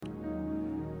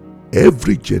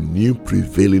Every genuine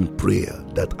prevailing prayer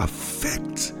that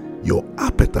affects your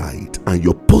appetite and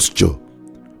your posture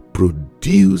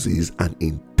produces an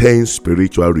intense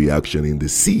spiritual reaction in the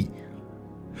sea.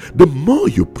 The more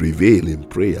you prevail in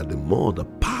prayer, the more the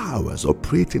powers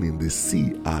operating in the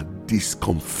sea are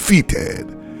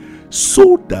discomfited,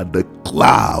 so that the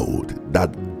cloud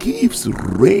that gives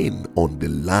rain on the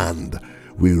land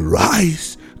will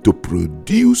rise to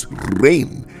produce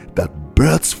rain that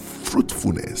births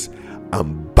fruitfulness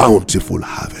and bountiful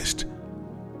harvest.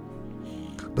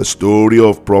 The story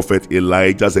of Prophet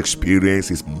Elijah's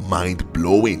experience is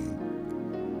mind-blowing.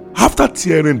 After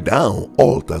tearing down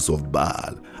altars of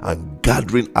Baal and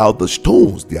gathering out the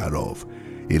stones thereof,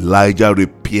 Elijah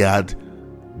repaired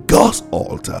God's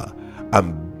altar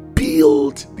and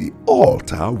built the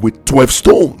altar with 12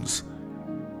 stones.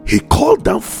 He called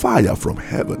down fire from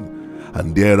heaven,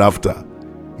 and thereafter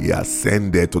he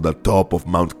ascended to the top of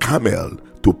Mount Carmel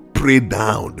to pray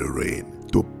down the rain.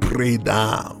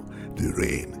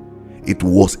 It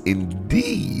was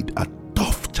indeed a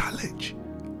tough challenge.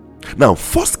 Now,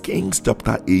 1 Kings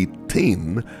chapter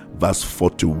 18, verse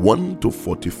 41 to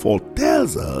 44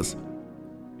 tells us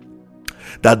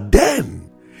that then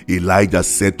Elijah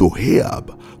said to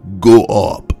Ahab, "Go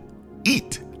up,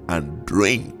 eat and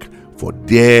drink, for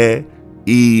there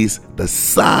is the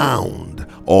sound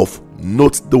of,"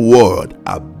 note the word,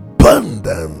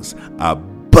 abundance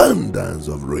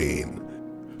of rain.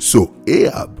 So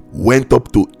Ahab went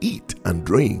up to eat and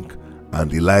drink,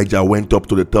 and Elijah went up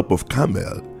to the top of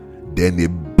Carmel. Then he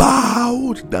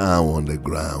bowed down on the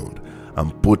ground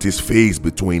and put his face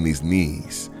between his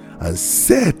knees and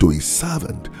said to his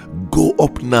servant, "Go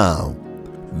up now,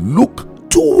 look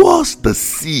towards the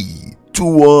sea.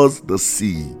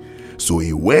 So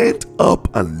he went up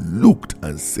and looked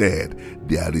and said,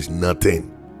 "There is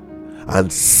nothing."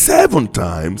 And 7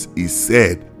 times he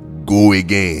said, "Go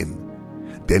again."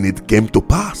 Then it came to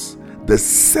pass the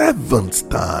 7th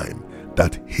time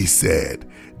that he said,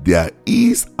 "There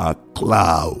is a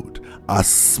cloud as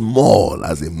small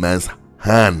as a man's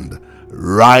hand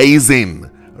rising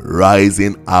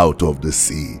out of the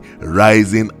sea.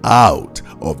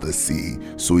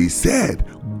 So he said,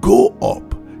 "Go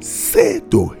up, say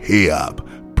to Ahab,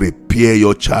 prepare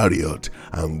your chariot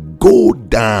and go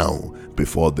down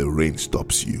before the rain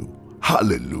stops you."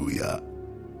 Hallelujah.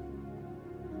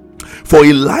 For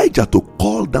Elijah to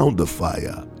call down the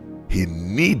fire, he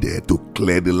needed to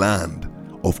clear the land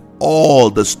of all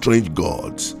the strange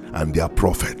gods and their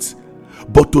prophets.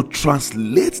 But to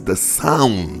translate the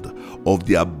sound of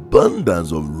the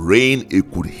abundance of rain he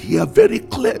could hear very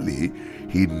clearly,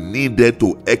 he needed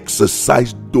to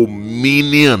exercise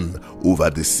dominion over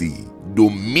the sea.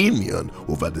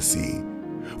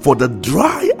 For the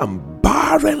dry and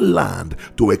barren land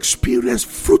to experience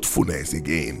fruitfulness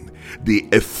again, the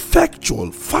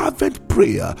effectual, fervent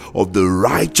prayer of the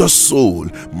righteous soul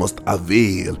must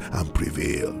avail and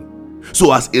prevail.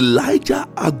 So as Elijah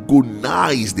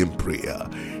agonized in prayer,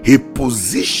 he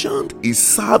positioned his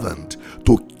servant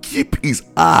to keep his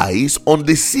eyes on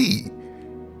the sea.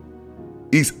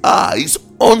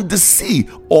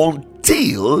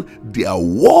 Until there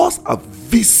was a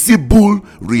visible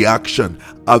reaction.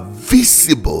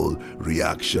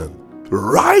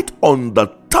 Right on the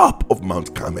top of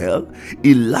Mount Carmel,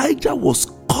 Elijah was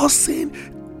causing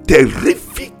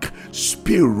terrific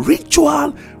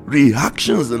spiritual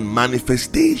reactions and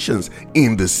manifestations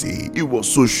in the sea. He was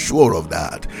so sure of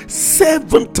that.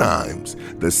 7 times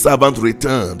the servant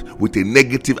returned with a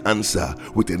negative answer,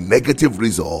 with a negative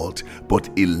result, but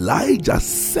Elijah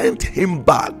sent him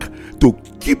back to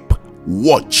keep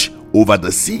watch over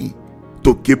the sea.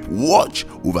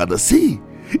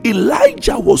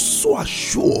 Elijah was so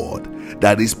assured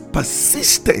that his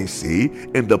persistency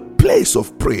in the place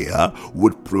of prayer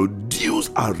would produce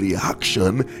a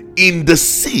reaction in the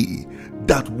sea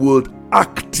that would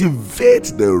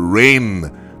activate the rain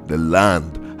the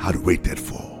land had waited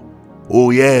for.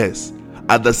 Oh yes,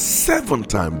 at the 7th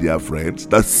time, dear friends,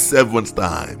 the 7th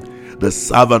time, the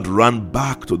servant ran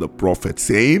back to the prophet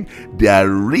saying,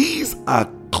 there is a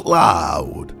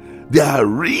cloud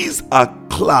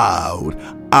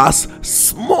as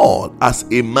small as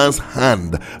a man's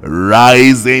hand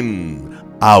rising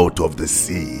out of the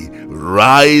sea.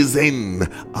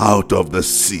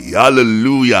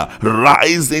 Hallelujah.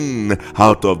 Rising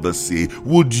out of the sea.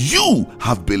 Would you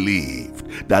have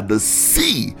believed that the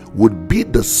sea would be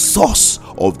the source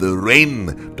of the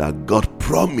rain that God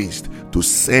promised to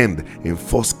send in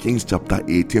 1 Kings chapter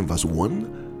 18 verse 1?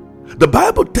 The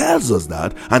Bible tells us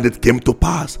that, and it came to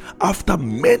pass after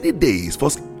many days,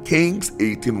 1 Kings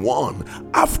 18:1,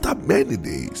 after many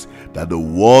days, that the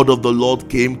word of the Lord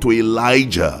came to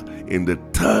Elijah in the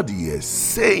 3rd year,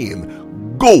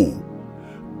 saying, Go,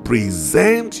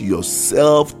 present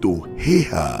yourself to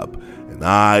Ahab, and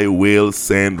I will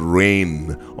send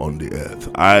rain on the earth.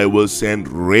 I will send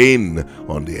rain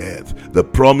on the earth. The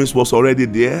promise was already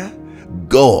there.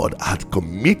 God had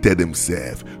committed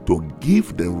himself to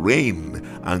give the rain,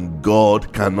 and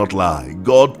God cannot lie.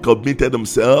 God committed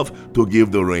himself to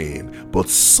give the rain, but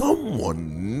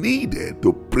someone needed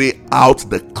to pray out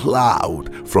the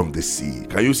cloud from the sea.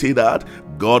 Can you see that?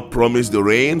 God promised the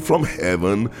rain from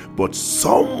heaven, but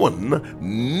someone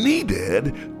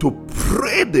needed to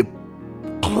pray the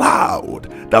cloud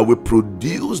that will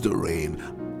produce the rain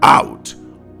out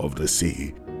of the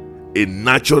sea. A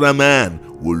natural man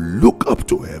will look up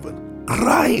to heaven,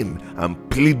 crying and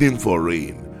pleading for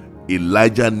rain.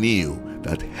 Elijah knew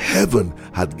that heaven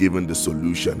had given the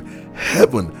solution.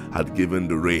 Heaven had given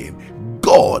the rain.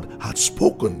 God had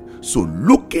spoken. So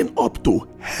looking up to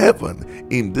heaven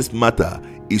in this matter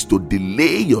is to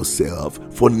delay yourself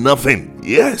for nothing.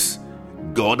 Yes,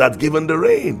 God had given the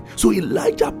rain. So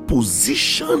Elijah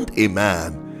positioned a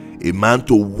man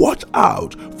to watch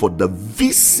out for the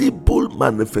visible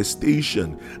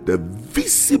manifestation, the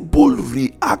visible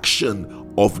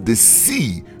reaction of the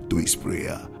sea to his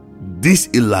prayer. This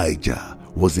Elijah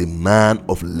was a man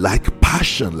of like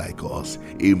passion like us,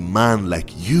 a man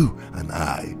like you and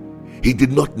I. He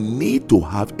did not need to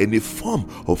have any form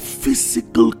of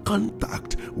physical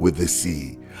contact with the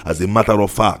sea. As a matter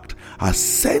of fact,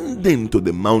 ascending to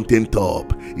the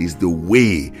mountaintop is the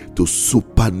way to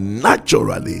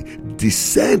supernaturally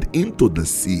descend into the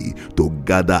sea to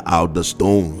gather out the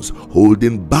stones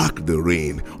holding back the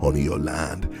rain on your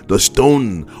land. The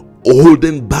stone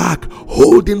holding back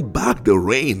the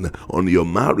rain on your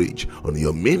marriage, on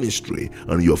your ministry,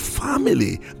 on your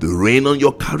family, the rain on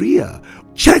your career.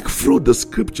 Check through the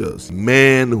scriptures.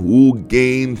 Men who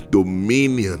gained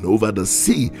dominion over the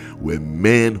sea were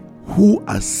men who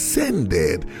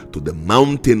ascended to the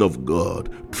mountain of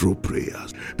God through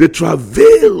prayers. They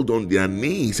travailed on their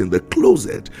knees in the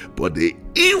closet, but the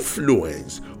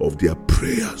influence of their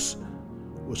prayers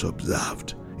was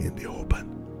observed in the open.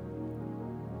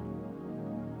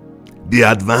 They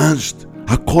advanced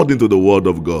according to the word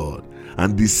of God,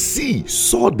 and the sea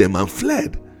saw them and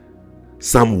fled.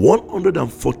 Psalm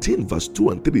 114 verse 2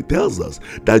 and 3 tells us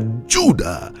that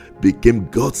Judah became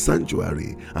God's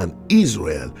sanctuary and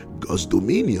Israel God's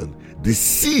dominion. The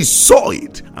sea saw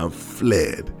it and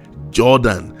fled.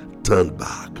 Jordan turned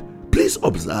back. Please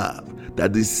observe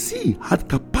that the sea had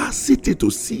capacity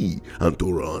to see and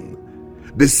to run.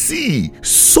 The sea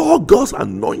saw God's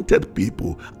anointed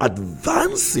people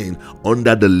advancing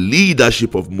under the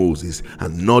leadership of Moses,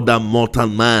 another mortal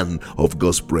man of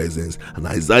God's presence. And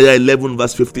Isaiah 11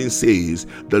 verse 15 says,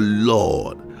 The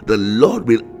Lord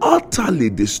will utterly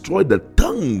destroy the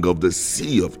tongue of the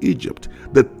sea of Egypt,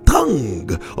 the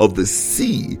tongue of the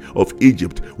sea of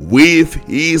Egypt. With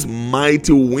his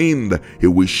mighty wind, he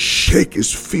will shake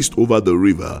his fist over the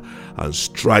river and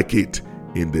strike it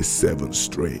in the 7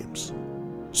 streams.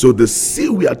 So the sea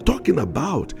we are talking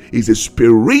about is a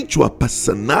spiritual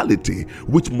personality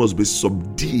which must be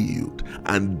subdued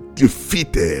and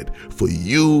defeated for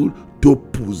you to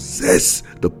possess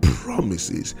the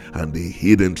promises and the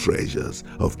hidden treasures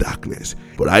of darkness.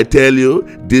 But I tell you,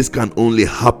 this can only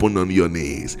happen on your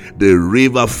knees. The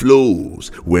river flows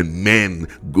when men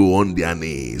go on their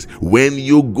knees. When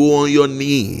you go on your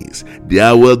knees,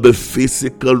 there will be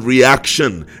physical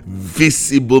reaction,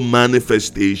 visible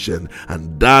manifestation,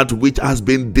 and that which has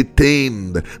been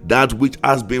detained, that which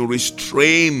has been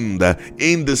restrained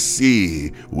in the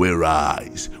sea will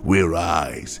rise, will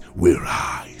rise, will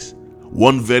rise.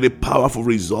 One very powerful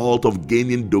result of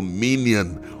gaining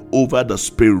dominion over the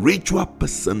spiritual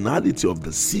personality of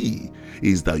the sea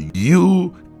is that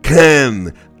you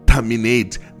can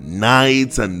terminate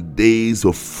nights and days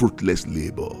of fruitless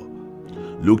labor.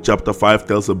 Luke chapter 5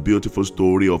 tells a beautiful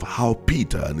story of how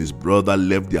Peter and his brother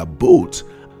left their boat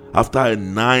after a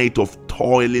night of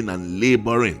toiling and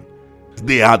laboring.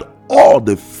 They had all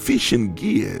the fishing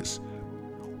gears.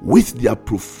 With their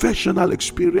professional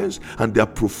experience and their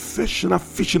professional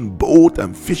fishing boat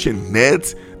and fishing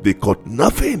nets, they caught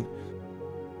nothing.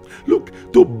 Look,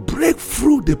 to break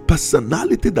through the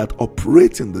personality that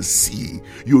operates in the sea,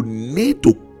 you need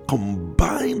to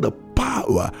combine the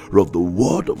power of the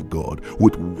Word of God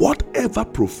with whatever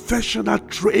professional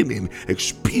training,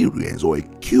 experience, or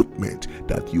equipment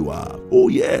that you have. Oh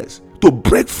yes, to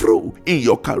break through in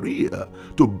your career,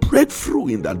 to break through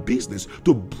in that business,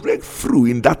 to break through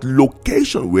in that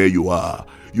location where you are,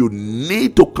 you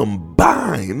need to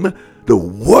combine the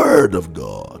Word of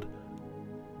God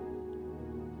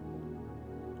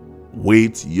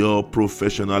with your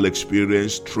professional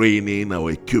experience, training,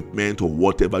 or equipment, or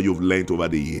whatever you've learned over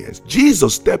the years.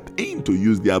 Jesus stepped in to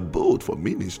use their boat for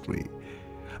ministry.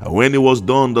 And when it was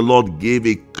done, the Lord gave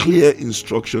a clear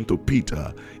instruction to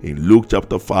Peter in Luke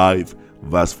chapter 5,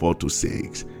 verse 4 to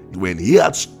 6. When he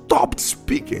had stopped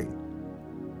speaking,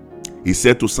 he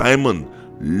said to Simon,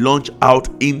 "Launch out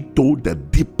into the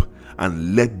deep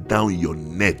and let down your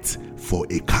net for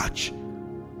a catch."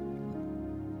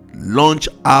 Launch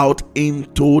out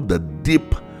into the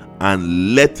deep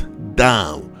and let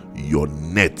down your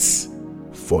nets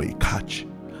for a catch.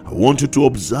 I want you to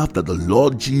observe that the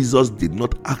Lord Jesus did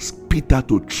not ask Peter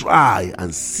to try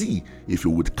and see if he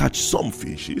would catch some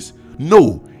fishes.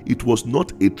 No, it was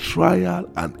not a trial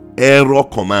and error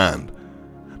command.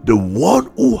 The one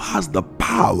who has the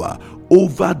power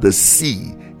over the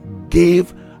sea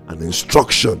gave an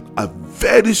instruction, a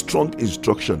very strong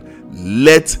instruction.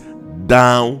 Let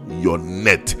down your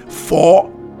net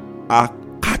for a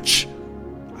catch.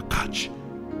 A catch.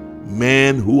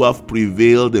 Men who have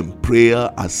prevailed in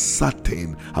prayer are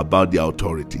certain about their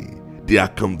authority. They are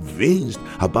convinced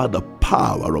about the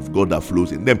power of God that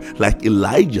flows in them. Like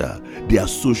Elijah, they are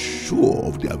so sure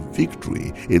of their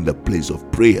victory in the place of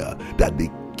prayer that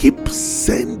they keep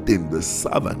sending the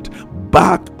servant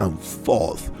back and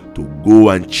forth to go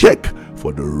and check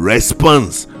for the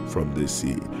response from the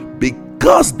sea,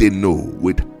 because they know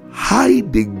with high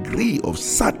degree of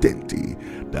certainty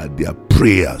that their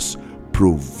prayers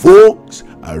provokes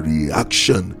a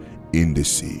reaction in the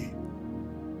sea.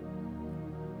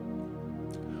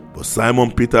 But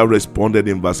Simon Peter responded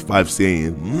in verse 5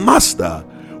 saying, "Master,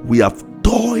 we have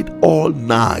toiled all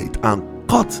night and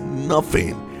caught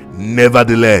nothing.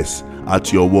 Nevertheless,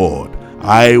 at your word,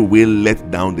 I will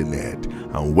let down the net."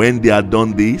 And when they had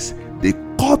done this, they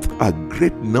caught a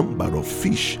great number of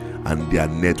fish, and their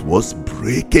net was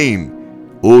breaking.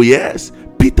 Oh yes,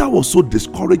 Peter was so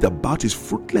discouraged about his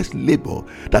fruitless labor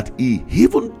that he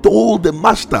even told the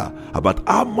master about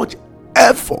how much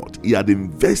effort he had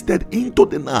invested into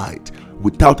the night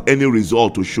without any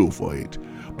result to show for it.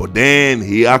 But then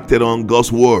he acted on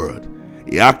God's word.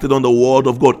 He acted on the word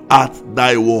of God, "At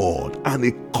thy word," and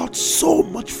he caught so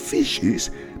much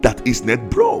fishes that his net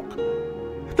broke.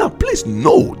 Now please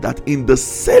know that in the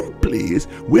same place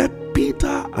where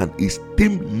Peter and his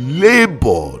team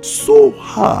labored so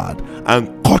hard and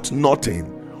caught nothing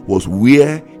was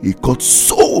where he caught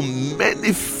so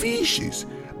many fishes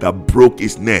that broke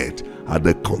his net at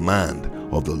the command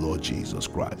of the Lord Jesus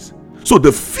Christ. So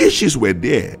the fishes were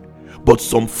there, but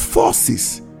some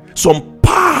forces, some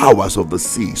powers of the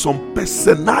sea, some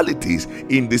personalities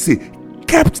in the sea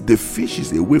kept the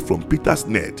fishes away from Peter's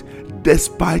net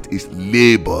despite his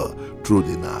labor through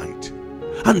the night.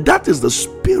 And that is the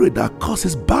spirit that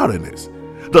causes barrenness.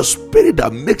 The spirit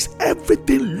that makes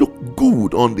everything look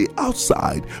good on the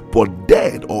outside but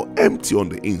dead or empty on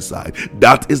the inside.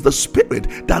 That is the spirit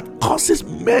that causes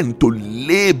men to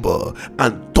labor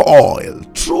and toil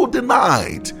through the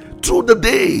night, through the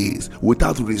days,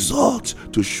 without results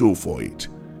to show for it.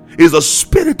 It's a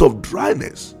spirit of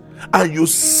dryness. And you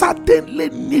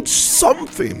certainly need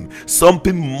something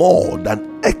more than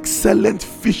excellent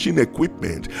fishing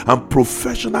equipment and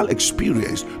professional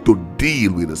experience to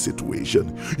deal with the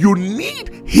situation. You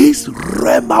need his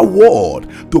Rhema word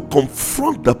to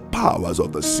confront the powers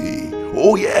of the sea.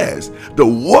 Oh yes, the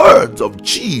words of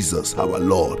Jesus our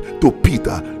Lord to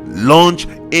Peter, "Launch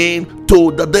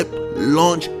into the deep,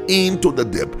 launch into the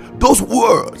deep." Those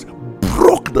words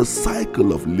broke the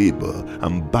cycle of labor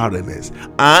and barrenness,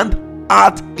 and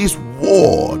at his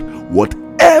word,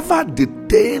 whatever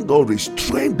detained or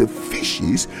restrained the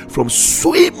fishes from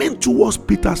swimming towards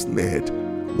Peter's net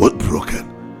was broken.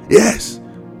 Yes,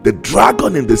 the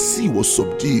dragon in the sea was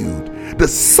subdued, the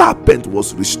serpent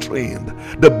was restrained,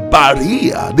 the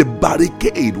barrier, the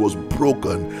barricade was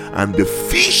broken, and the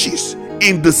fishes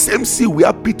in the same sea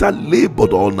where Peter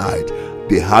labored all night,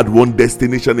 they had one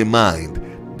destination in mind: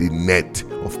 the net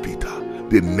of Peter.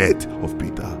 The net of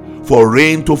Peter. For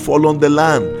rain to fall on the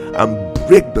land and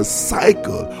break the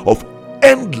cycle of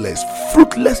endless,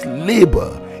 fruitless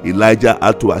labor, Elijah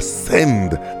had to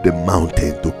ascend the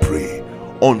mountain to pray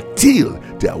until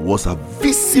there was a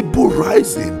visible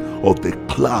rising of the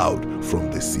cloud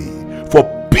from the sea. For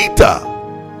Peter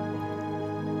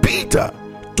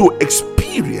to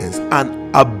experience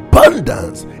an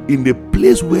abundance in the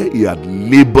place where he had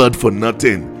labored for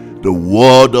nothing, the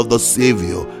word of the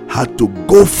Savior had to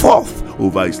go forth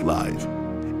over his life.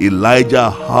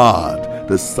 Elijah heard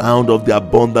the sound of the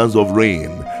abundance of rain.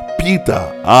 Peter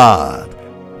heard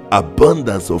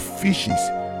abundance of fishes,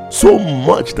 so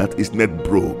much that his net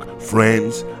broke.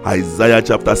 Friends, Isaiah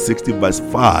chapter 60 verse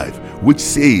 5, which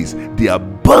says, the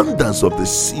abundance of the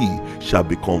sea shall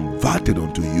be converted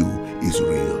unto you, is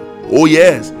real. Oh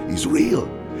yes, it's real.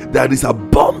 There is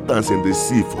abundance in the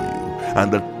sea for you,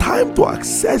 and the time to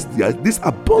access this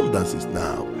abundance is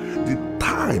now. The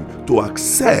time to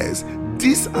access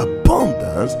this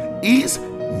abundance is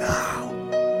now.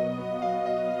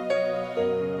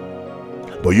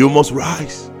 But you must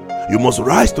rise. You must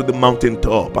rise to the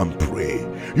mountaintop and pray.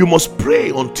 You must pray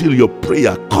until your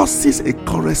prayer causes a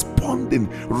corresponding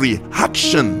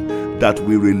reaction that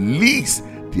will release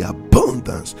the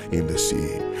abundance in the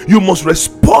sea. You must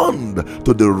respond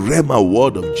to the Rhema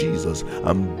word of Jesus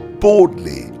and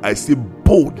boldly, I say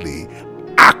boldly,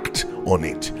 act on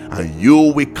it, and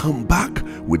you will come back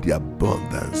with the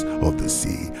abundance of the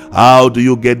sea. How do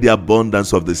you get the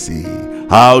abundance of the sea?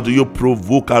 How do you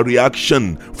provoke a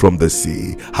reaction from the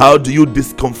sea? How do you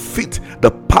discomfit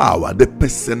the power, the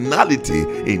personality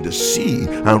in the sea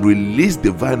and release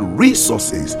divine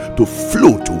resources to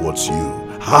flow towards you?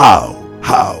 How?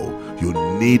 You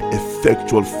need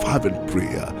effectual fervent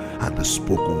prayer and the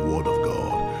spoken word of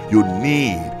God. You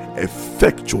need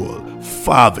effectual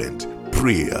fervent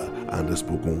prayer and the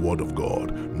spoken word of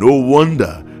God. No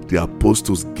wonder the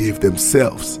apostles gave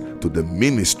themselves to the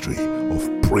ministry of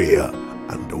prayer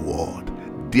and the word.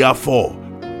 Therefore,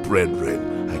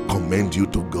 brethren, I commend you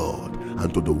to God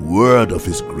and to the word of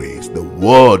his grace, the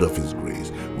word of his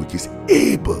grace, which is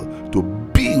able to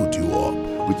build you up,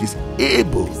 which is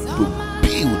able to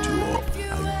build you up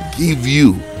and give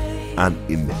you an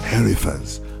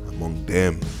inheritance among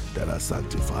them that are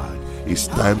sanctified. It's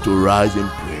time to rise in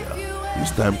prayer.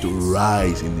 It's time to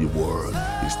rise in the word.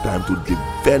 It's time to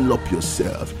develop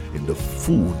yourself in the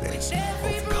fullness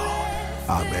of God.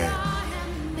 Amen.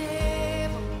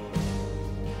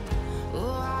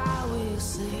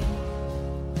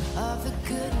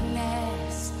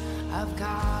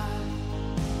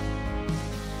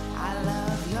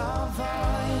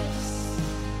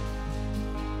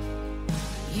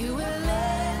 You will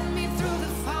lead me through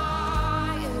the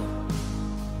fire,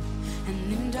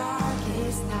 and in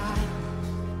darkest night,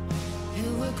 you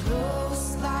were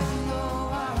close like no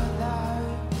other.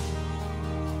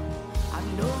 I've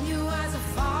known you as a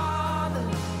father,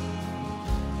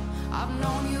 I've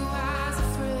known you as a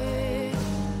friend,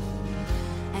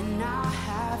 and I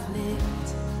have lived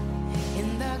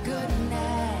in the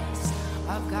goodness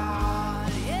of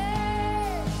God. Yeah.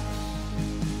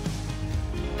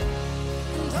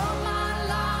 All my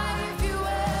life you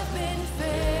have been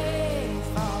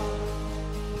faithful.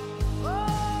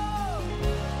 Oh,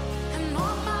 and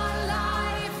all my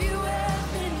life you have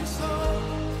been so,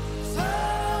 so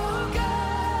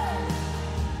good.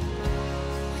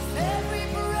 With every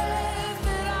breath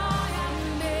that I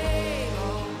am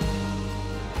able,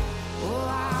 oh,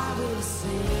 I will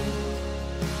sing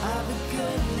of the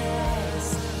goodness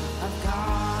of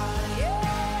God.